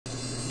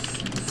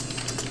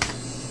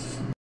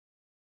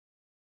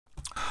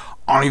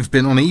I've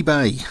been on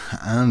eBay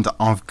and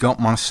I've got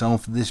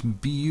myself this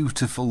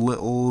beautiful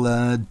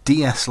little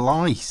DS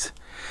Lite.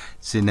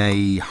 It's in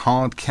a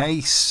hard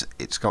case,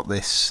 it's got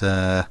this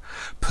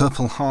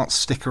purple heart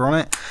sticker on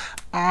it,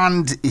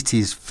 and it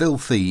is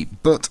filthy,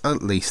 but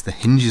at least the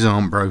hinges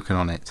aren't broken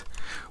on it,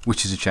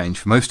 which is a change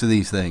for most of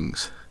these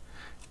things.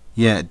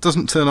 Yeah, it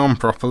doesn't turn on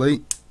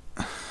properly,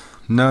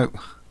 no,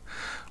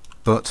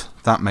 but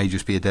that may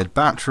just be a dead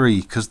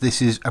battery because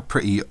this is a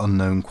pretty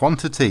unknown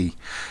quantity.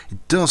 It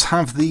does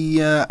have the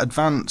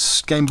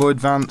advanced Game Boy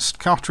Advanced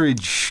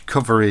cartridge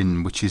cover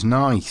in, which is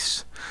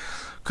nice,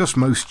 because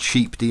most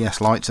cheap DS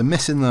Lites are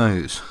missing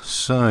those.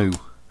 So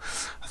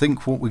I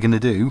think what we're going to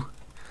do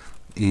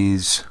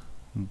is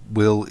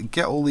we'll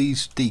get all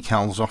these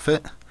decals off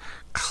it,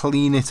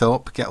 clean it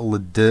up, get all the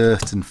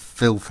dirt and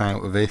filth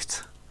out of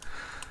it.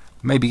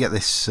 Maybe get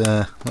this,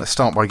 let's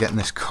start by getting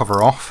this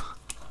cover off,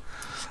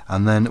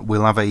 and then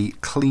we'll have a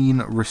clean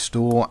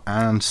restore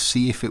and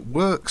see if it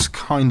works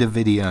kind of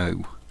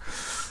video.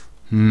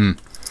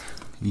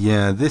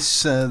 Yeah,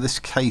 this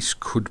case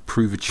could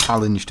prove a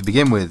challenge to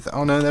begin with.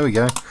 Oh no, there we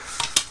go.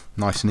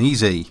 Nice and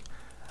easy.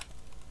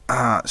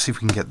 See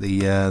if we can get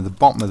the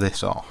bottom of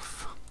this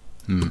off.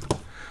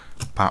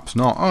 Perhaps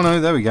not. Oh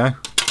no, there we go.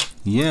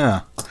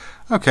 Yeah.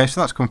 Okay, so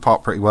that's come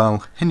apart pretty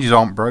well. Hinges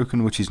aren't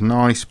broken, which is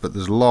nice, but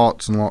there's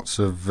lots and lots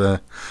of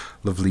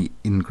lovely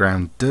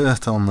in-ground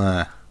dirt on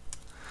there.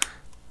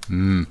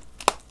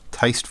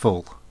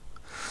 Tasteful.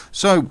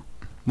 So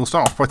we'll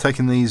start off by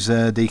taking these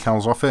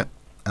decals off it,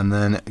 and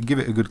then give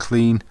it a good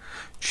clean,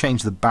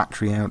 change the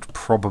battery out,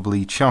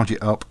 probably charge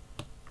it up,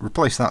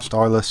 replace that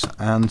stylus,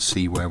 and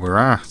see where we're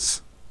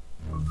at.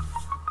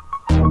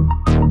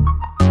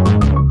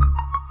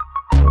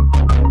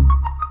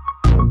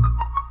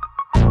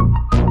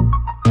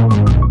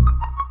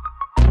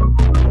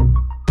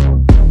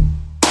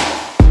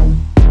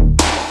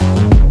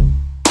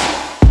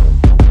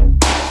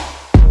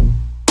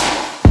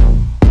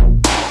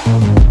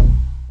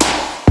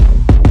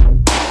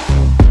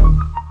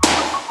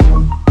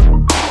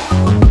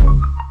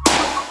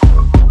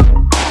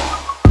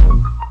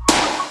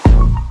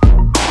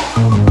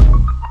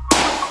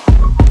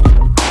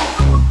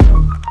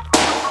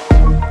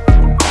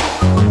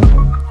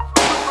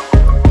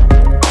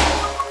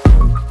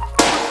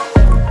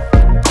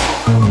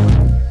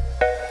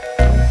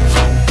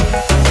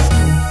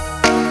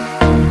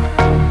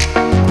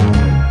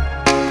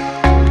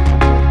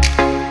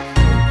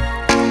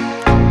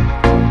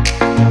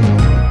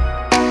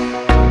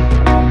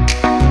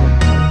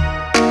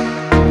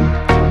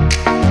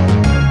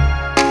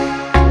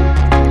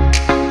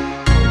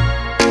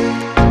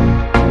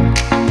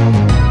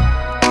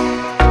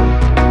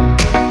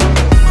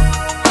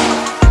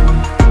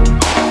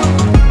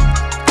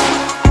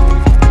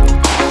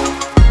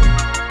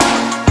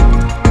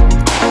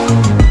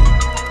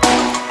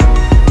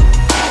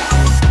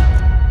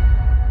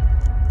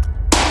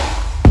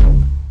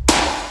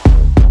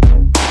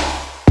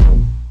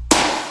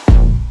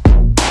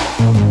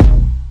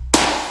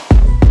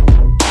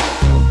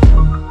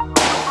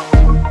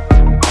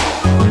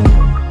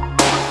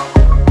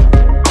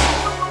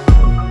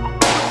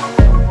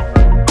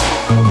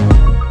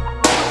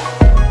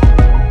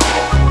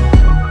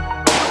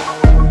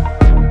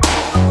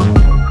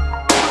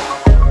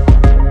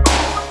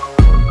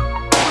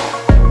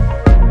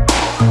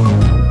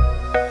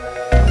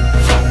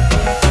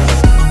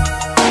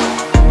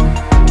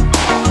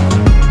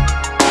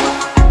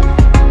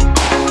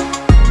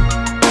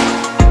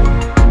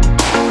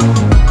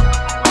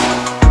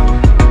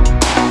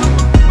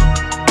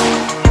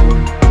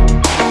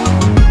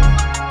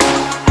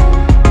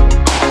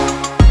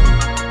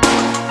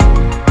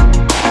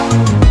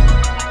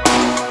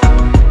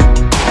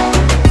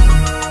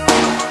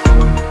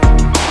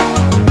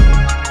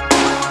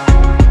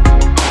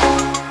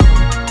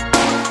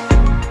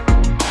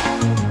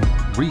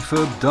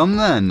 Refurb done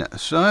then.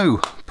 So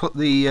put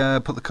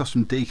the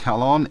custom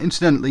decal on.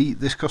 Incidentally,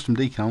 this custom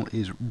decal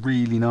is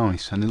really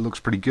nice and it looks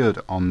pretty good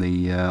on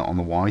the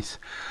white.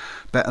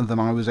 Better than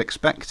I was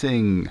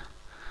expecting.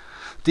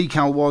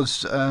 Decal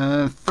was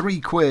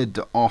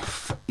 £3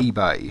 off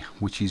eBay,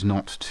 which is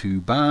not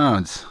too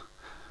bad.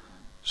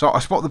 So I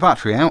spot the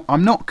battery out.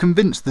 I'm not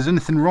convinced there's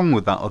anything wrong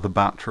with that other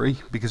battery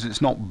because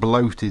it's not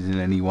bloated in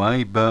any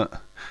way,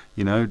 but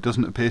you know, it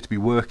doesn't appear to be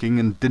working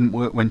and didn't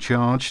work when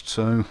charged,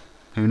 so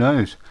who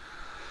knows.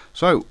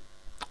 So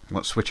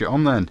let's switch it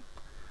on then.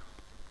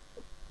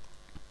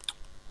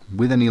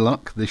 With any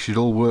luck, this should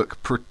all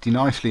work pretty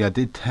nicely. I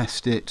did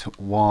test it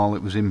while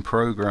it was in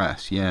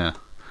progress. Yeah,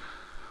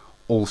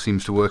 all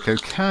seems to work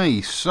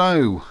okay.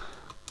 So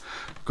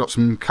I've got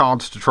some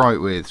cards to try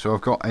it with. So I've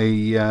got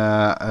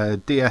a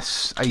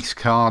DS Ace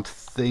card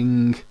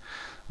thing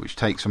which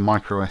takes a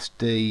micro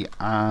SD,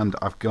 and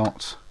I've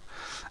got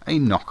a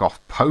knockoff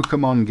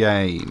Pokemon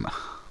game.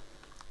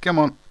 Come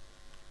on,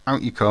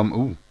 out you come.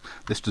 Ooh,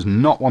 this does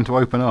not want to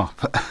open up.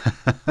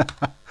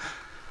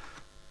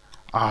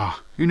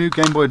 Who knew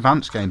Game Boy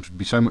Advance games would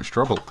be so much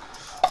trouble?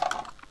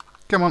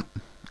 Come on,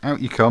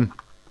 out you come.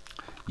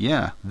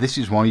 Yeah, this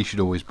is why you should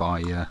always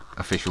buy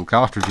official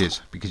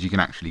cartridges, because you can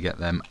actually get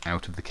them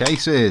out of the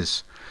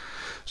cases.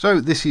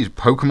 So this is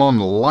Pokemon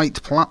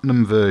Lite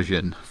Platinum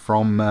version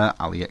from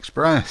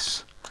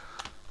AliExpress.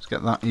 Let's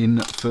get that in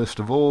first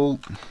of all.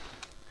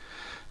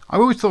 I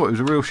always thought it was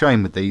a real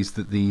shame with these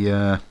that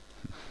the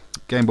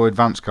Game Boy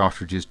Advance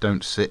cartridges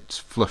don't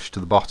sit flush to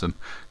the bottom,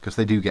 because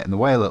they do get in the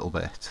way a little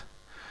bit.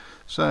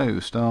 So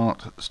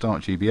start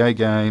GBA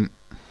game.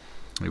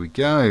 Here we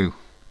go.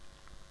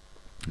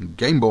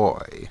 Game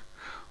Boy.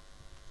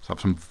 Let's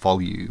have some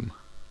volume.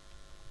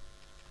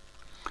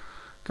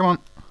 Come on.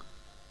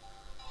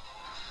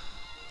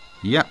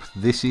 Yep,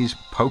 this is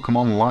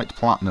Pokemon Lite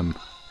Platinum,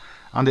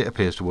 and it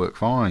appears to work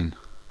fine.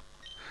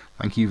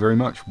 Thank you very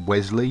much,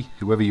 Wesley,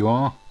 whoever you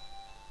are.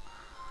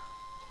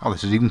 Oh,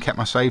 this has even kept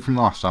my save from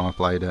last time I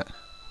played it.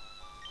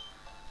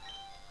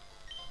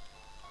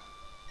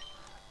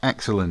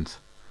 Excellent.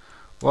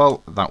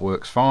 Well, that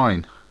works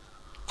fine.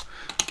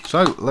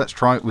 So let's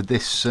try it with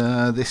this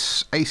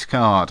this Ace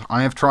card.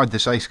 I have tried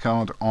this Ace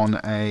card on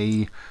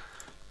a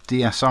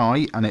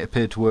DSi and it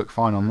appeared to work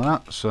fine on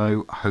that,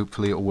 so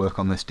hopefully it'll work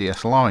on this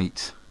DS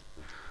Lite.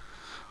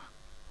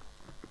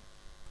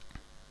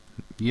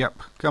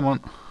 Yep, come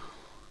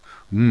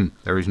on.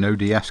 There is no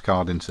DS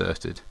card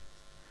inserted.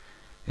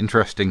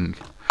 Interesting.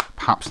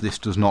 Perhaps this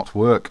does not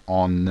work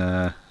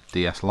on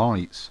DS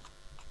Lites.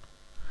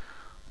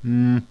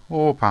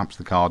 Or perhaps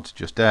the card's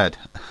just dead.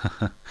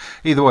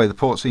 Either way, the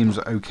port seems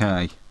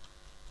okay.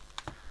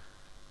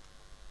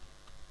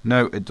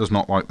 No, it does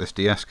not like this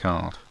DS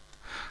card.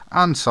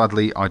 And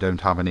sadly, I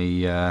don't have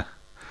any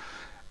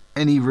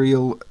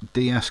real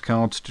DS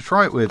cards to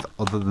try it with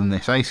other than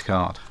this Ace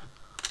card.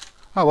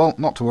 Oh well,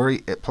 not to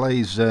worry, it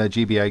plays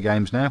GBA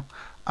games now,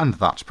 and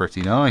that's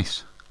pretty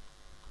nice.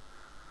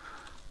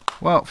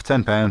 Well, for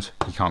 £10,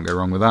 you can't go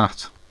wrong with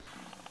that.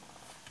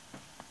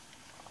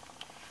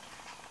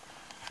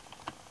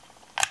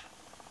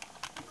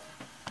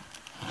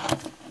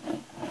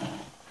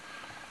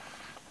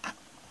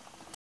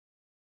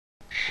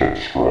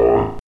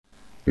 Subscribe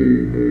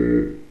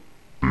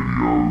for more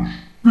videos.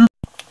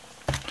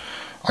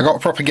 I got a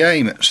proper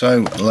game, so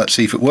let's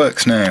see if it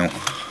works now.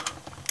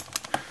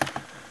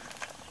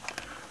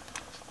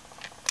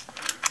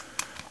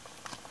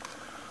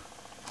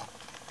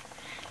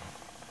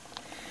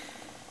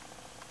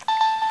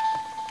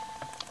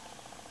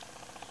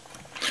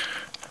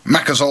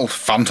 Macazol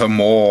Phantom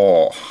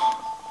War.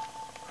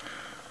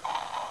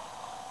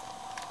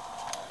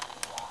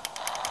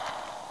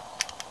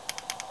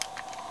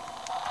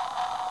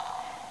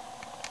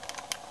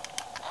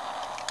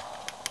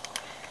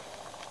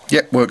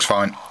 Yep, works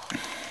fine.